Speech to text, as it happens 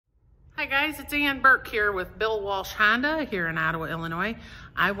Hi guys, it's Anne Burke here with Bill Walsh Honda here in Ottawa, Illinois.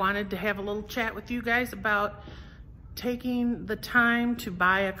 I wanted to have a little chat with you guys about taking the time to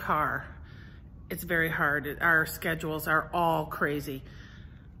buy a car. It's very hard. Our schedules are all crazy.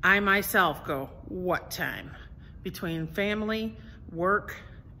 I myself go, what time? Between family, work,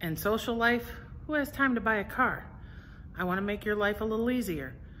 and social life, who has time to buy a car? I want to make your life a little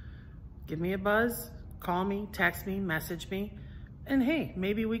easier. Give me a buzz, call me, text me, message me, and hey,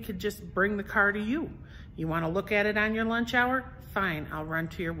 maybe we could just bring the car to you. You want to look at it on your lunch hour? Fine, I'll run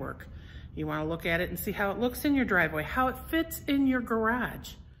to your work. You want to look at it and see how it looks in your driveway, how it fits in your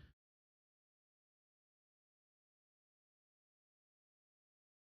garage.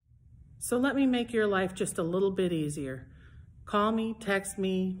 So let me make your life just a little bit easier. Call me, text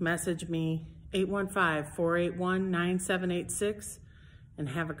me, message me, 815-481-9786, and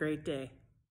have a great day.